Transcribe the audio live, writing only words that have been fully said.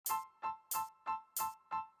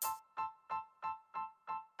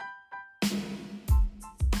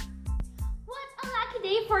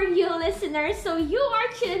day for you listeners. So you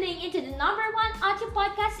are tuning into the number one audio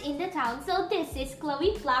podcast in the town. So this is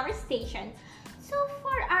Chloe Flower Station. So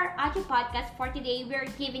for our audio podcast for today,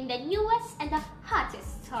 we're giving the newest and the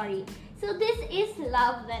hottest story. So this is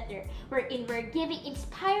Love Letter, wherein we're giving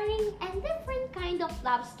inspiring and different kind of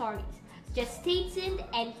love stories. Just stay tuned,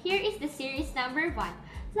 and here is the series number one,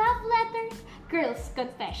 Love Letters, Girls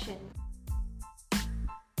Confession.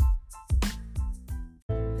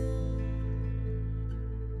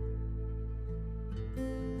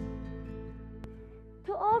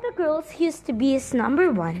 To all the girls who used to be his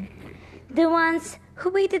number one, the ones who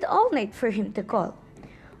waited all night for him to call,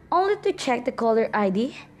 only to check the caller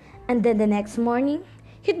ID, and then the next morning,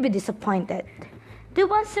 he'd be disappointed. The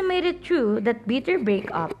ones who made it through that bitter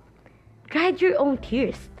breakup, cried your own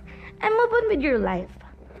tears, and moved on with your life,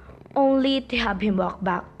 only to have him walk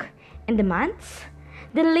back in the months,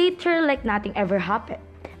 then later like nothing ever happened.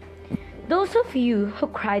 Those of you who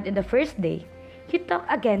cried on the first day, you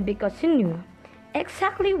talked again because you knew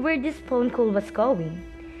exactly where this phone call was going.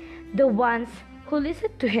 The ones who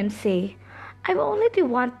listened to him say, I only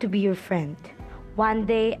want to be your friend, one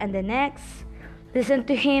day and the next, listen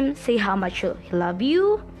to him say how much he loves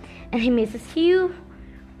you and he misses you.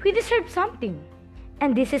 We deserve something,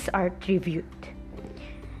 and this is our tribute.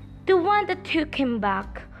 The one that took him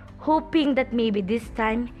back, hoping that maybe this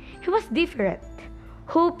time he was different,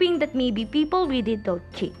 hoping that maybe people really don't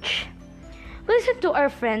change. Listen to our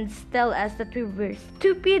friends tell us that we were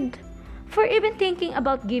stupid for even thinking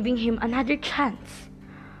about giving him another chance.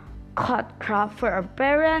 Caught crap for our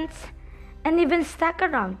parents and even stuck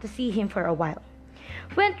around to see him for a while.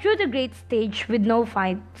 Went through the great stage with no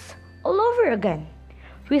fights all over again.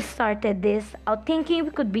 We started this out thinking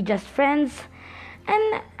we could be just friends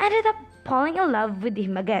and ended up falling in love with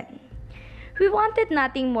him again. We wanted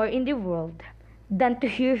nothing more in the world than to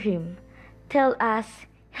hear him tell us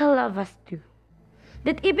he loved us too.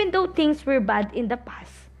 That even though things were bad in the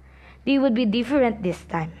past, they would be different this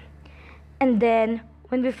time. And then,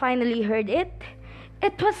 when we finally heard it,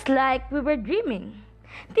 it was like we were dreaming.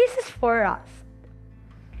 This is for us.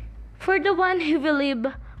 For the one who believed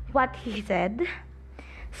what he said,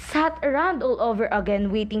 sat around all over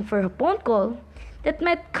again waiting for a phone call that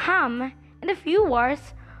might come in a few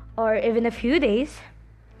hours or even a few days.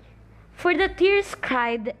 For the tears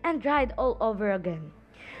cried and dried all over again.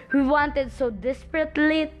 We wanted so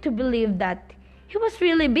desperately to believe that he was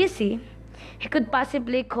really busy. He could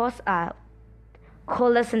possibly call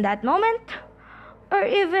us in that moment, or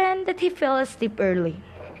even that he fell asleep early.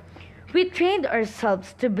 We trained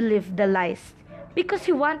ourselves to believe the lies because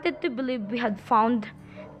we wanted to believe we had found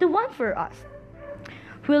the one for us.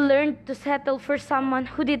 We learned to settle for someone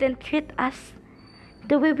who didn't treat us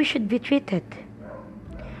the way we should be treated.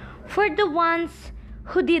 For the ones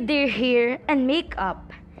who did their hair and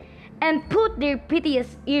makeup and put their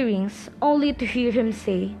prettiest earrings only to hear him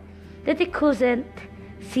say that he couldn't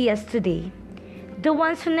see us today. The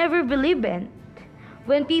ones who never believed in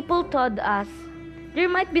when people told us there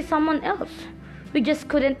might be someone else. We just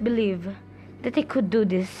couldn't believe that he could do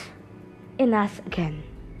this in us again.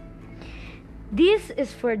 This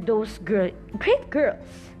is for those great girls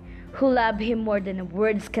who love him more than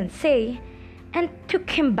words can say and took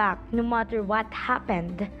him back no matter what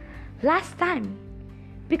happened last time,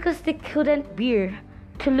 because they couldn't bear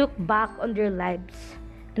to look back on their lives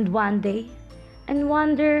and one day and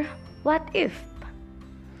wonder what if.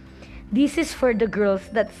 This is for the girls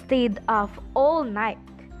that stayed up all night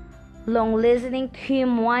long listening to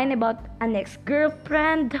him whine about an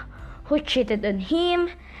ex-girlfriend who cheated on him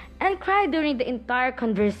and cried during the entire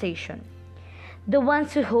conversation. The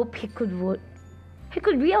ones who hope he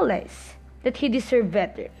could realize that he deserved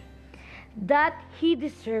better, that he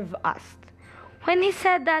deserved us. When he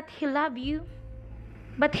said that he loved you,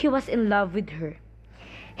 but he was in love with her,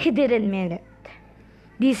 he didn't mean it.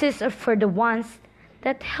 This is for the ones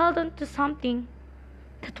that held on to something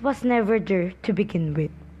that was never there to begin with.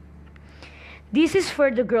 This is for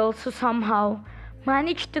the girls who somehow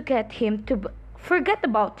managed to get him to forget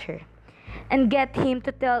about her and get him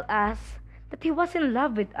to tell us that he was in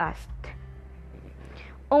love with us,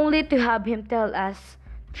 only to have him tell us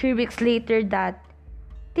 3 weeks later that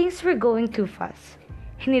things were going too fast.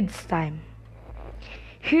 He needs time.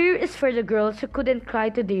 Here is for the girls who couldn't cry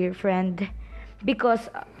to their friend because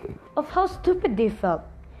of how stupid they felt.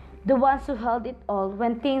 The ones who held it all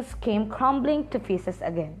when things came crumbling to pieces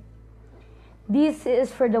again. This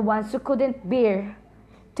is for the ones who couldn't bear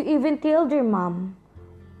to even tell their mom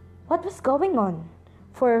what was going on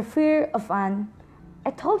for fear of an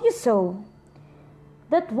I told you so.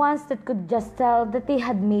 That ones that could just tell that they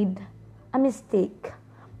had made a mistake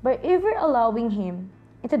by ever allowing him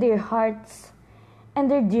into their hearts and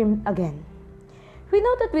their dream again. We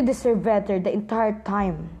know that we deserve better the entire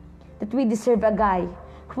time, that we deserve a guy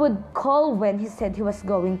who would call when he said he was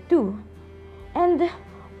going to, and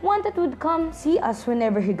one that would come see us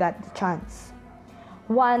whenever he got the chance.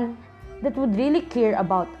 One that would really care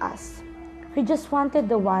about us. We just wanted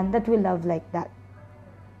the one that we love like that.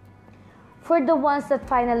 For the ones that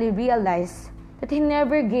finally realized that he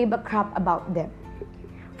never gave a crap about them.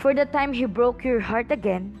 For the time he broke your heart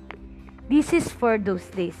again, this is for those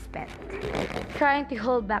days spent trying to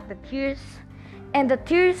hold back the tears, and the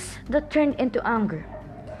tears that turned into anger,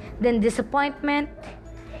 then disappointment.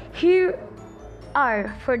 Here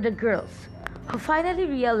are for the girls who finally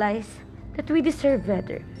realized that we deserve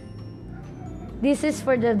better. This is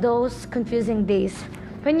for those confusing days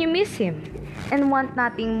when you miss him and want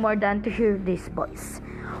nothing more than to hear his voice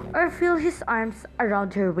or feel his arms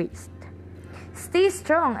around your waist. Stay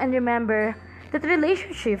strong and remember that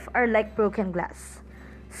relationships are like broken glass.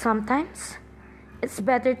 Sometimes, it's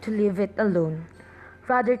better to leave it alone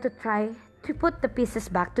rather to try to put the pieces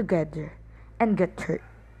back together and get hurt.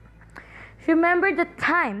 Remember the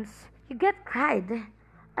times you get cried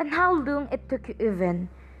and how long it took you even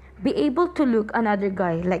be able to look another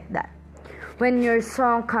guy like that. When your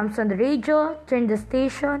song comes on the radio, turn the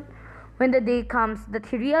station. When the day comes that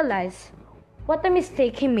he realizes what a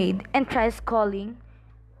mistake he made and tries calling,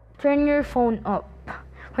 turn your phone up.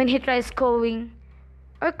 When he tries calling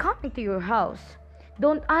or coming to your house,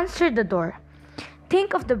 don't answer the door.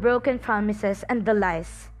 Think of the broken promises and the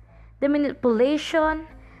lies, the manipulation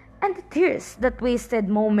and the tears that wasted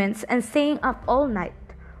moments and staying up all night,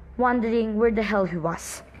 wondering where the hell he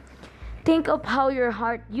was. Think of how your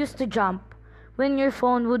heart used to jump when your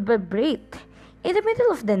phone would vibrate in the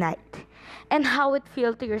middle of the night, and how it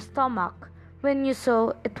felt to your stomach when you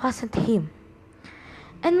saw it wasn't him.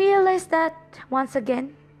 And realize that, once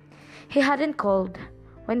again, he hadn't called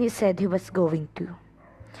when he said he was going to.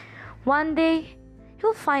 One day,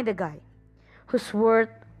 you'll find a guy who's worth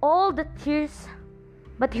all the tears,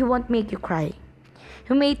 but he won't make you cry.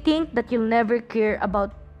 You may think that you'll never care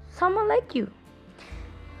about someone like you,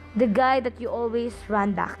 the guy that you always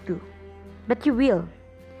run back to, but you will.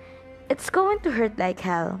 It's going to hurt like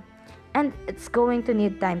hell, and it's going to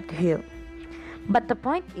need time to heal. But the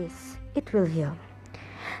point is, it will heal.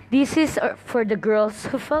 This is for the girls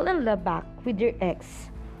who fell in love back with their ex,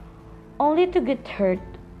 only to get hurt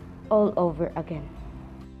all over again.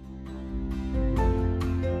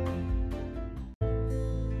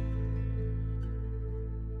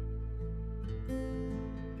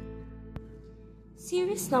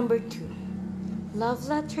 Series number 2, Love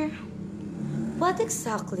Letter. What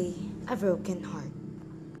exactly a broken heart?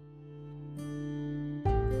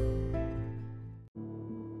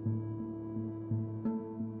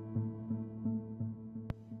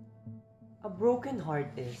 A broken heart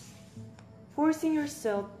is forcing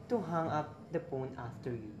yourself to hang up the phone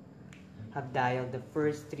after you have dialed the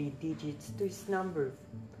first 3 digits to his number.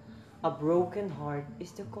 A broken heart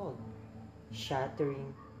is the cold,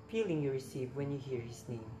 shattering feeling you receive when you hear his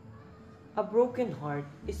name. A broken heart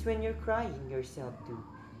is when you're crying yourself to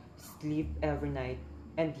sleep every night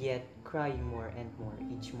and yet crying more and more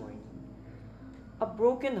each morning. A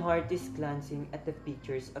broken heart is glancing at the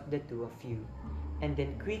pictures of the two of you and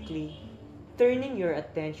then quickly turning your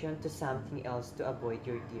attention to something else to avoid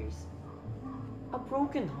your tears. A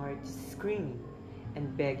broken heart is screaming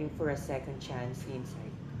and begging for a second chance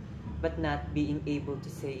inside, but not being able to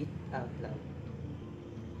say it out loud.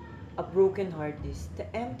 A broken heart is the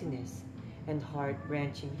emptiness and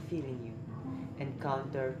heart-wrenching feeling you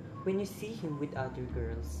encounter when you see him with other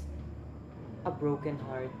girls. A broken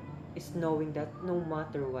heart is knowing that no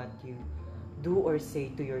matter what you do or say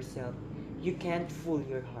to yourself, you can't fool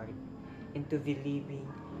your heart into believing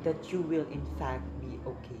that you will in fact be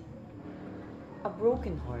okay. A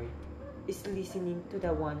broken heart is listening to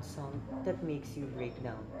the one song that makes you break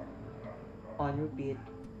down. On repeat,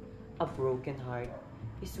 a broken heart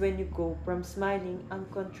is when you go from smiling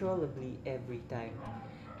uncontrollably every time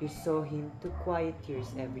you saw him to quiet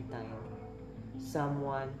tears every time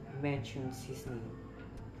someone mentions his name.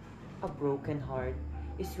 A broken heart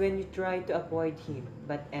is when you try to avoid him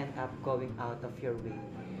but end up going out of your way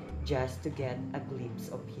just to get a glimpse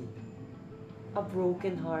of him. A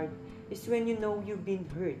broken heart is when you know you've been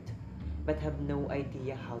hurt but have no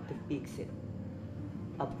idea how to fix it.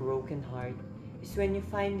 A broken heart is when you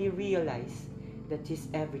finally realize that he's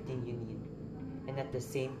everything you need, and at the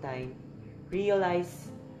same time realize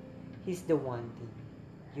he's the one thing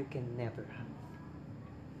you can never have.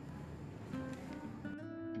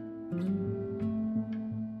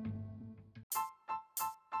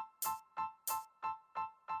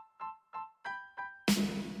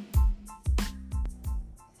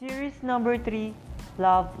 number 3,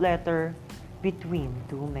 love letter between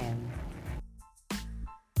two men.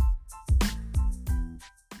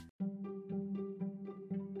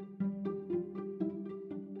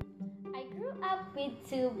 I grew up with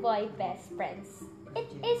two boy best friends. It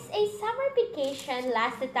is a summer vacation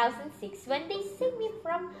last 2006 when they saved me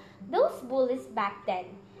from those bullies back then.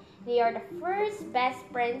 They are the first best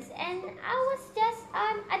friends and I was just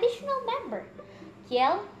an additional member.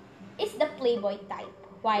 Kiel is the playboy type,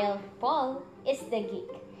 while Paul is the geek.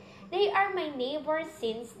 They are my neighbors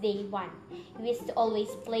since day one. We used to always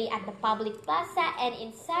play at the public plaza and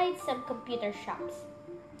inside some computer shops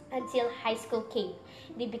until high school came.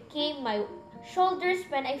 They became my shoulders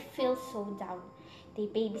when I feel so down. They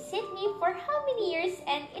babysit me for how many years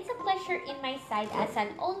and it's a pleasure in my side as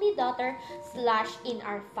an only daughter slash in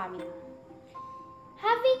our family.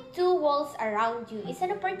 Having two walls around you is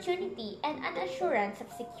an opportunity and an assurance of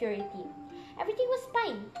security. Everything was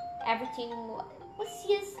fine. Everything was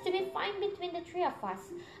used to be fine between the three of us,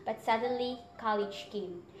 but suddenly college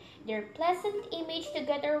came. Their pleasant image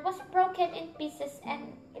together was broken in pieces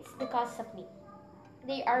and it's because of me.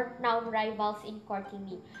 They are now rivals in courting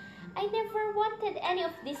me. I never wanted any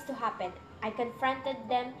of this to happen. I confronted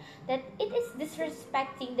them that it is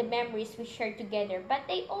disrespecting the memories we shared together, but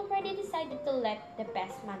they already decided to let the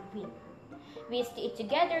best man win. We used to eat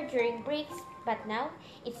together during breaks, but now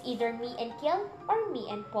it's either me and Kiel or me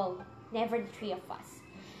and Paul, never the three of us.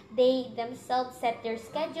 They themselves set their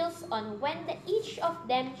schedules on when each of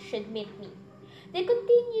them should meet me. They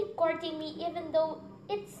continued courting me even though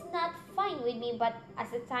it's not fine with me, but as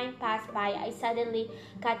the time passed by, I suddenly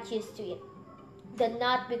got used to it. The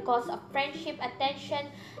not because of friendship attention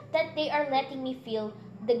that they are letting me feel,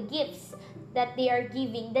 the gifts that they are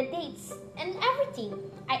giving, the dates, and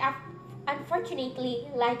everything. Unfortunately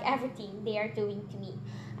like everything they are doing to me.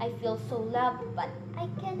 I feel so loved, but I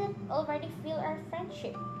cannot already feel our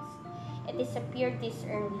friendships. It disappeared this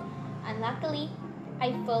early. Unluckily,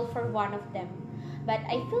 I fell for one of them. But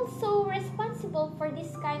I feel so responsible for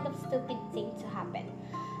this kind of stupid thing to happen.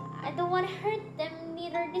 I don't want to hurt them,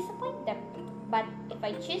 neither disappoint them. But if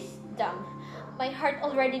I choose them, my heart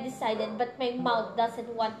already decided, but my mouth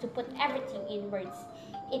doesn't want to put everything in words.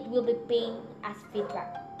 It will be pain as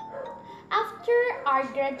feedback. After our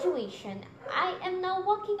graduation, I am now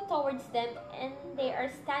walking towards them and they are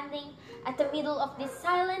standing at the middle of this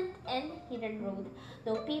silent and hidden road.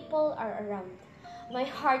 No people are around. My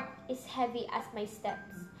heart is heavy as my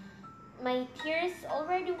steps. My tears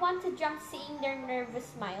already want to jump seeing their nervous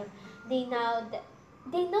smile. They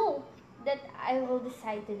know that I will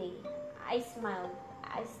decide today. I smiled.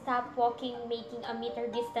 I stopped walking, making a meter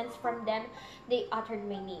distance from them. They uttered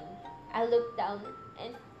my name. I looked down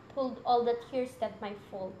and pulled all the tears that might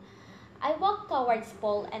fall. I walked towards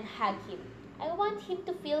Paul and hugged him. I want him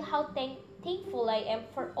to feel how thankful I am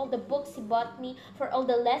for all the books he bought me, for all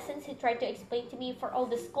the lessons he tried to explain to me, for all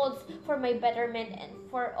the scolds for my betterment, and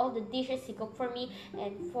for all the dishes he cooked for me,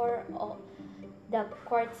 and for all the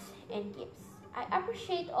courts and gifts. I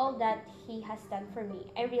appreciate all that he has done for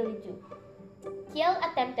me. I really do. Kiel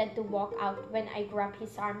attempted to walk out when I grabbed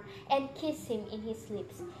his arm and kissed him in his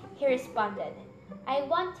lips. He responded, I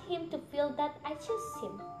want him to feel that I choose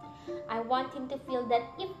him. I want him to feel that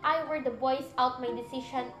if I were to voice out my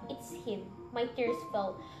decision, it's him. My tears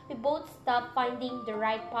fell. We both stopped finding the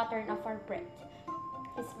right pattern of our breath.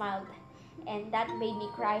 He smiled, and that made me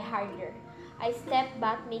cry harder. I stepped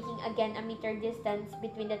back, making again a meter distance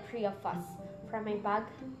between the three of us. From my bag,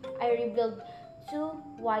 I revealed two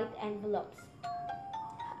white envelopes.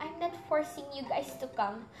 I'm not forcing you guys to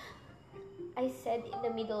come, I said in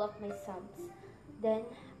the middle of my sobs. Then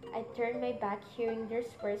I turned my back, hearing their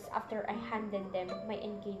words after I handed them my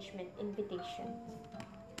engagement invitation.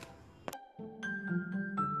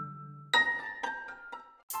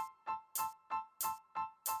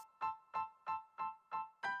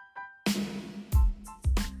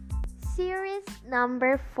 Series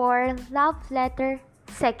number 4, Love Letter,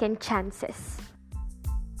 Second Chances.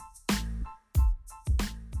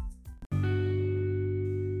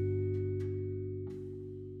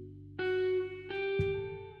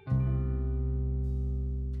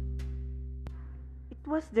 It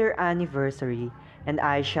was their anniversary, and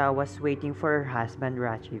Aisha was waiting for her husband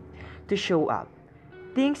Rachid to show up.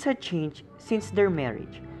 Things had changed since their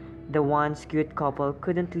marriage. The once cute couple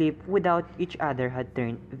couldn't live without each other had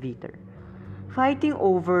turned bitter. Fighting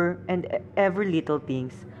over and every little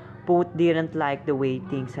things, both didn't like the way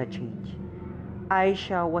things had changed.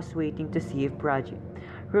 Aisha was waiting to see if Rajit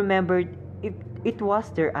remembered if it was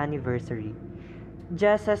their anniversary.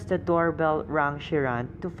 Just as the doorbell rang, she ran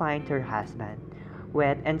to find her husband.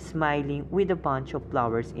 wet and smiling with a bunch of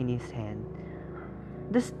flowers in his hand.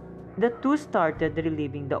 The two started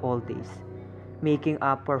reliving the old days, making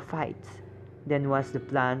up for fights. Then was the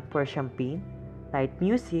plan for champagne, light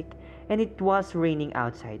music, and it was raining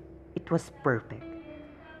outside. It was perfect.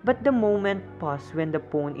 But the moment paused when the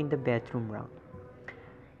phone in the bedroom rang.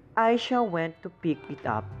 Aisha went to pick it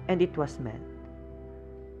up and it was Mel.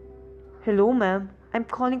 "Hello, ma'am. I'm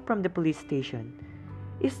calling from the police station.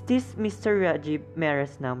 Is this Mr. Rajiv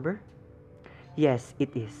Mehra's number?" "Yes,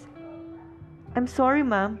 it is." "I'm sorry,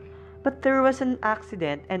 ma'am, but there was an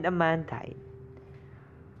accident and a man died.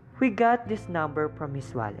 We got this number from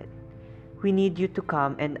his wallet. We need you to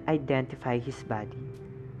come and identify his body."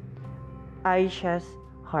 Aisha's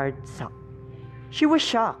heart sunk. She was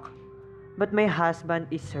shocked. "But my husband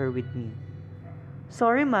is here with me."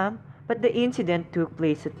 "Sorry, ma'am, but the incident took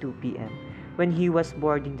place at 2 p.m. when he was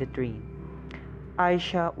boarding the train."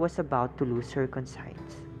 Aisha was about to lose her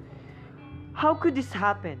conscience. How could this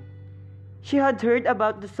happen? She had heard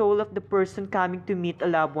about the soul of the person coming to meet a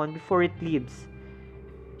loved one before it leaves.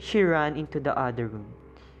 She ran into the other room.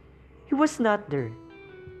 He was not there.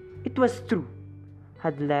 It was true.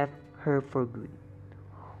 Had left her for good.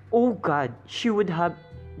 Oh God, she would have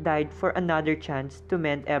died for another chance to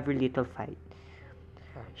mend every little fight.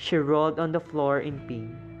 She rolled on the floor in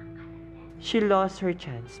pain. She lost her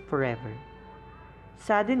chance forever.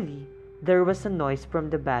 Suddenly, there was a noise from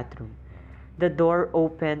the bathroom. The door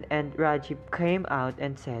opened and Rajiv came out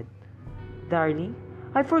and said, "Darling,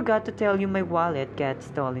 I forgot to tell you my wallet got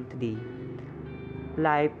stolen today.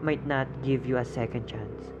 Life might not give you a second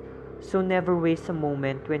chance, so never waste a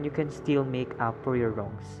moment when you can still make up for your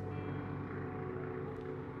wrongs.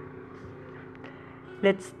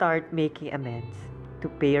 Let's start making amends to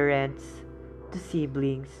parents, to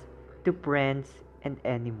siblings, to friends, and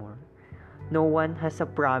anymore. No one has a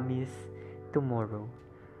promise tomorrow.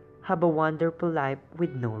 Have a wonderful life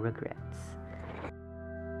with no regrets."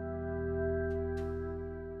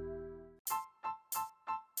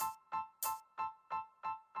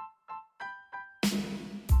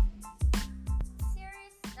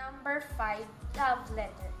 Series number 5, Love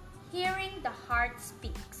Letter. Hearing the Heart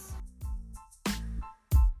Speaks.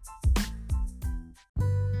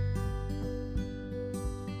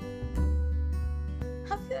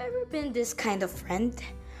 Have you ever been this kind of friend?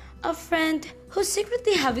 A friend who's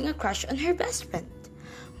secretly having a crush on her best friend?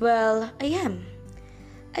 Well, I am.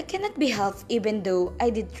 I cannot be helped even though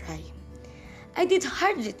I did try. I did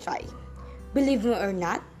hardly try. Believe me or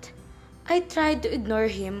not, I tried to ignore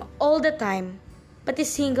him all the time, but a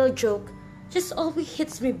single joke just always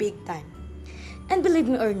hits me big time. And believe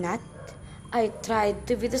me or not, I tried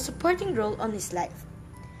to be the supporting role on his life,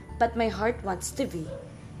 but my heart wants to be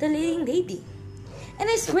the leading lady. And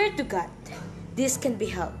I swear to God, this can be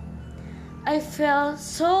helped. I fell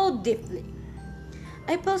so deeply.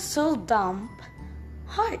 I felt so dumb,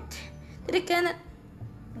 heart, that I cannot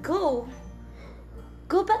go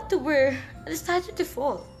back to where I started to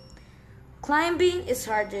fall. Climbing is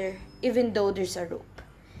harder even though there's a rope,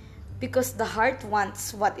 because the heart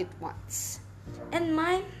wants what it wants. And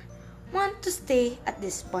mine want to stay at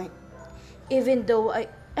this point, even though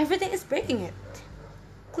everything is breaking it.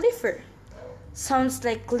 Cliffer sounds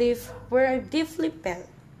like cliff where I deeply fell.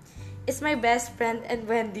 It's my best friend and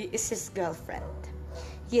Wendy is his girlfriend.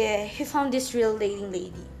 Yeah, he found this real leading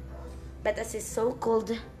lady. But as his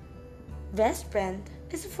so-called best friend,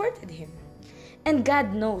 I supported him. And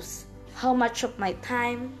God knows how much of my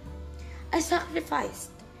time I sacrificed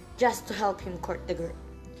just to help him court the girl.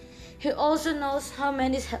 He also knows how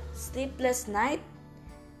many sleepless nights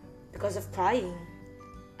because of crying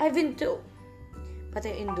I've been through. But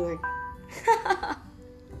I endured.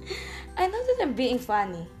 I know that I'm being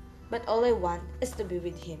funny, but all I want is to be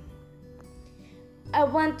with him. I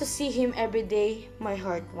want to see him every day my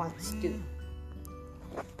heart wants to.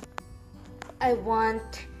 I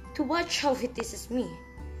want to watch how he teases me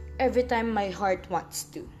every time my heart wants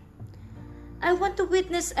to. I want to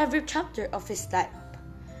witness every chapter of his life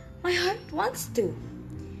my heart wants to.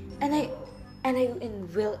 And I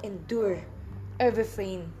will endure every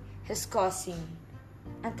pain he's causing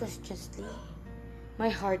unconsciously my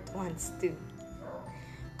heart wants to.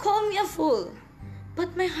 Call me a fool,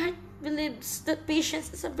 but my heart believes that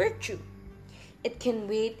patience is a virtue. It can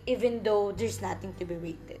wait even though there's nothing to be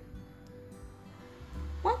waited.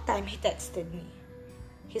 One time he texted me.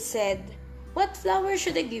 He said, "What flower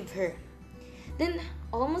should I give her?" Then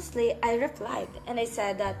almost late I replied and I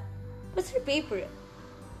said that, "What's her favorite?"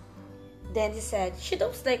 Then he said, "She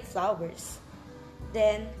doesn't like flowers."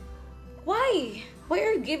 Then, Why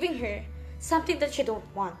are you giving her something that she don't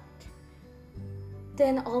want?"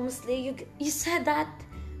 then almostly you said that,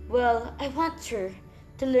 well, I want her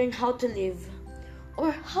to learn how to live or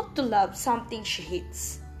how to love something she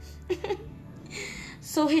hates.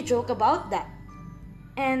 So he joked about that.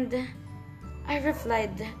 And I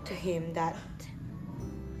replied to him that,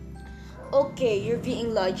 okay, you're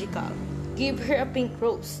being logical. Give her a pink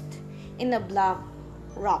roast in a black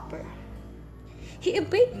wrapper. He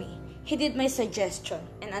obeyed me. He did my suggestion.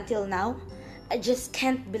 And until now, I just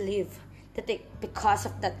can't believe that because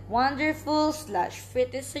of that wonderful /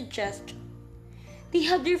 pretty suggestion, they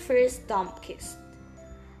had their first dump kiss.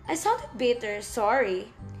 I sounded bitter, sorry.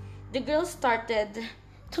 The girl started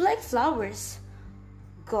to like flowers.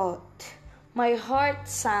 God, my heart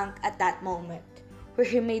sank at that moment where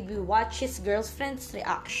he made me watch his girlfriend's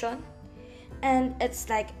reaction, and it's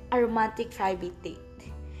like a romantic private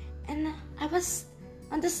date. And I was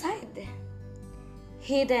on the side,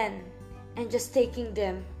 hidden and just taking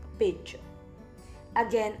them video.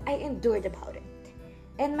 Again, I endured about it,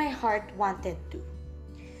 and my heart wanted to.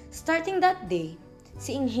 Starting that day,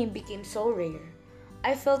 seeing him became so rare.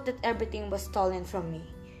 I felt that everything was stolen from me.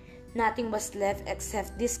 Nothing was left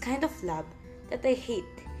except this kind of love that I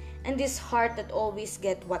hate, and this heart that always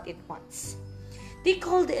gets what it wants. They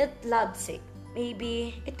called it lovesick.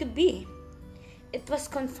 Maybe it could be. It was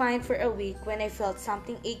confined for a week when I felt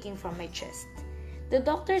something aching from my chest. The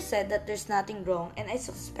doctor said that there's nothing wrong, and I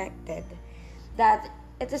suspected that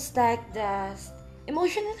it is like the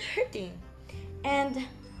emotional hurting, and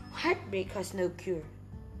heartbreak has no cure.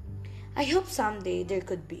 I hope someday there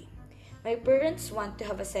could be. My parents want to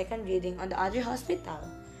have a second reading on the other hospital,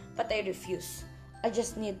 but I refuse. I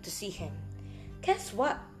just need to see him. Guess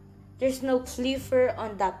what? There's no Clifford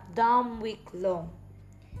on that damn week long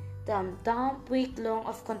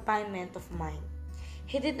of confinement of mine.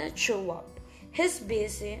 He did not show up. He's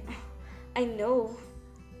busy. I know.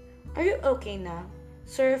 Are you okay now?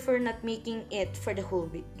 Sorry for not making it for the whole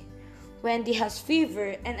week. Wendy has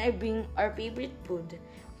fever and I bring our favorite food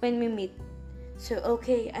when we meet. So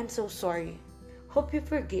okay, I'm so sorry. Hope you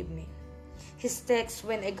forgive me. His text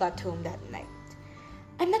when I got home that night.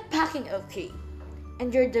 I'm not packing okay.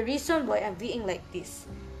 And you're the reason why I'm being like this.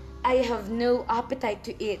 I have no appetite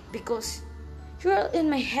to eat because you're in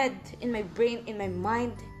my head, in my brain, in my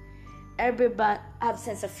mind. Every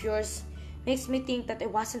absence of yours makes me think that I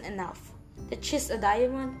wasn't enough. That she's a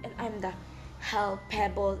diamond and I'm the hell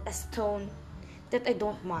pebble, a stone, that I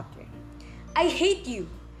don't matter. I hate you.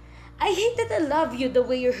 I hate that I love you the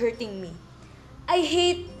way you're hurting me. I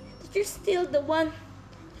hate that you're still the one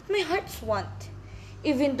that my hearts want,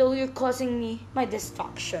 even though you're causing me my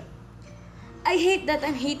destruction. I hate that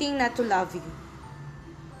I'm hating not to love you.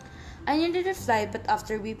 I nearly replied, but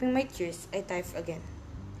after weeping my tears, I typed again.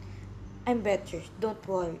 I'm better, don't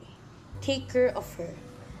worry. Take care of her.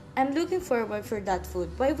 I'm looking forward for that food.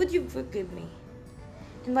 Why would you forgive me?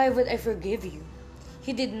 And why would I forgive you?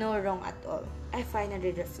 You did no wrong at all. I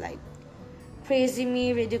finally replied. Praising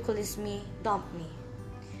me, ridiculous me, dump me.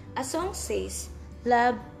 A song says,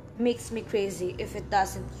 love makes me crazy. If it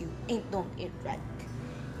doesn't, you ain't doing it right.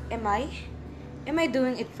 Am I? Am I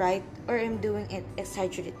doing it right or am doing it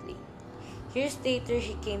exaggeratedly? Years later,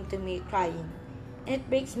 he came to me crying, and it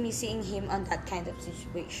breaks me seeing him on that kind of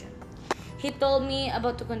situation. He told me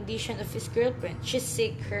about the condition of his girlfriend. She's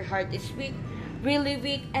sick, her heart is weak, really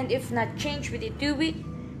weak, and if not changed within 2 weeks,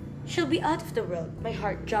 she'll be out of the world. My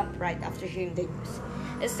heart jumped right after hearing the news.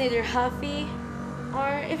 It's neither happy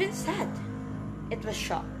or even sad. It was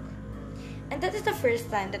shock. And that is the first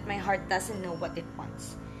time that my heart doesn't know what it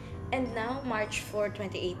wants. And now, March 4,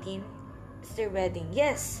 2018, it's their wedding.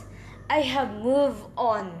 Yes, I have moved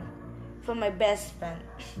on from my best friend.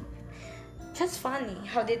 Just funny,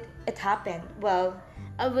 how did it happen? Well,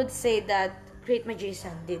 I would say that Great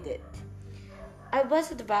Magician did it. I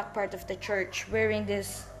was at the back part of the church wearing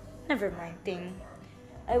this never mind thing.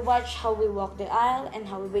 I watched how we walked the aisle and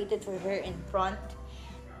how we waited for her in front.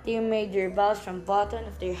 They made their vows from bottom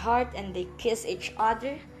of their heart and they kissed each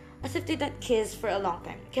other as if they did not kiss for a long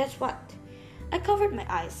time. Guess what? I covered my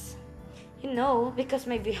eyes. Because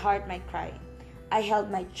my heart might cry. I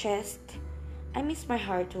held my chest. I miss my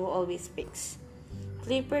heart who always speaks.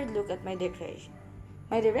 Clifford looked at my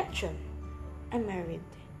direction. I'm married.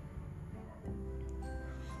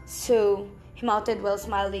 So, he mounted while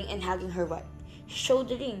smiling and hugging her wife. He showed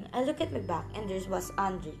the ring. I looked at my back and there was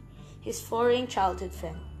Andre, his foreign childhood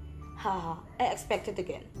friend. Haha, I expected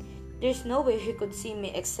again. There's no way he could see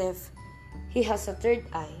me except he has a third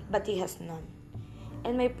eye, but he has none.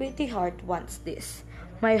 And my pretty heart wants this.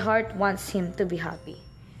 My heart wants him to be happy.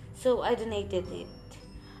 So I donated it.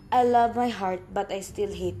 I love my heart, but I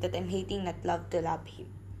still hate that I'm hating not love to love him.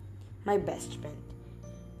 My best friend.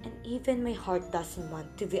 And even my heart doesn't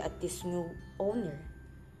want to be at this new owner.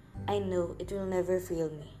 I know it will never fail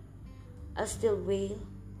me. I'll still wail.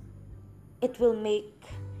 It will make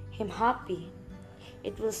him happy.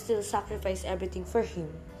 It will still sacrifice everything for him.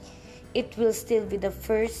 It will still be the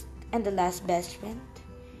first and the last best friend.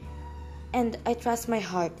 And I trust my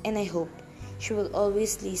heart and I hope she will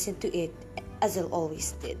always listen to it as I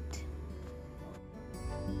always did.